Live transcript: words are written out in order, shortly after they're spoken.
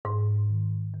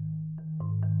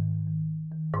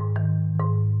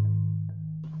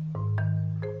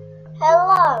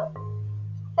Hello,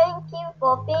 thank you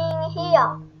for being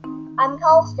here. I'm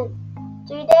Colston.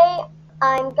 Today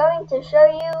I'm going to show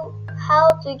you how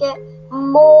to get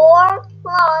more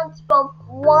plants from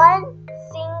one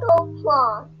single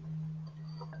plant.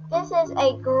 This is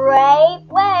a great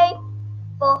way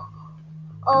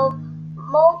of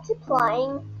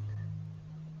multiplying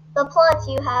the plants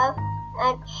you have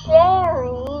and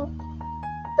sharing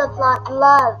the plant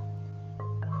love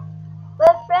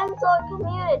with friends or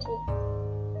community.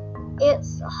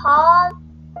 It's hard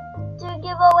to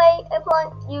give away a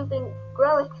plant you've been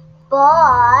growing,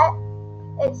 but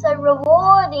it's so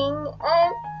rewarding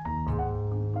and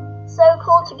so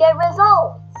cool to get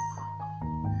results.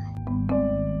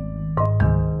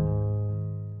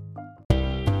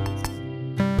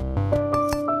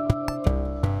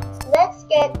 Let's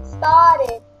get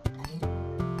started.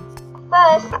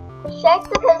 First, check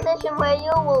the position where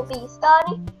you will be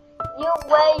starting.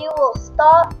 Where you will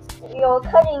start your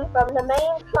cutting from the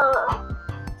main plant.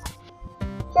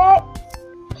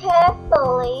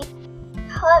 Carefully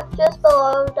cut just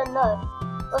below the node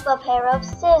with a pair of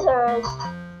scissors.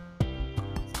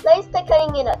 Place the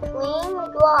cutting in a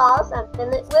clean glass and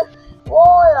fill it with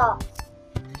water.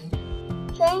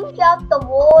 Change out the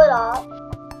water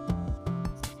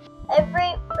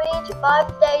every 3 to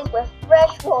 5 days with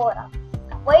fresh water.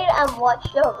 Wait and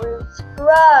watch your roots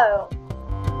grow.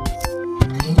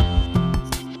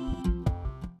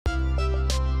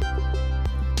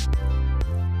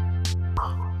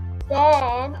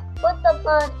 Then put the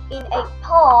plant in a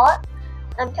pot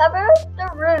and cover the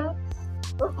roots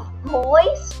with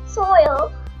moist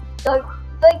soil. Don't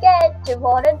forget to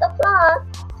water the plant.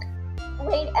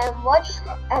 Wait and watch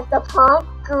as the plant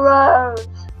grows.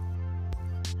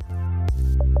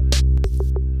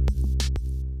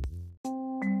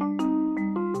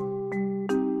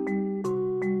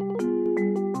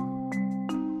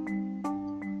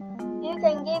 You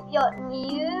can give your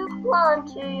new plant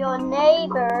to your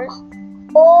neighbors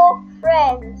or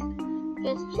friends.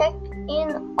 Just check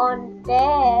in on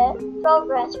their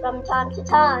progress from time to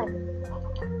time.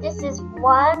 This is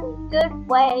one good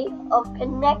way of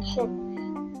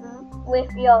connection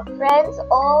with your friends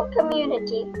or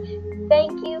community.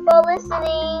 Thank you for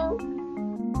listening.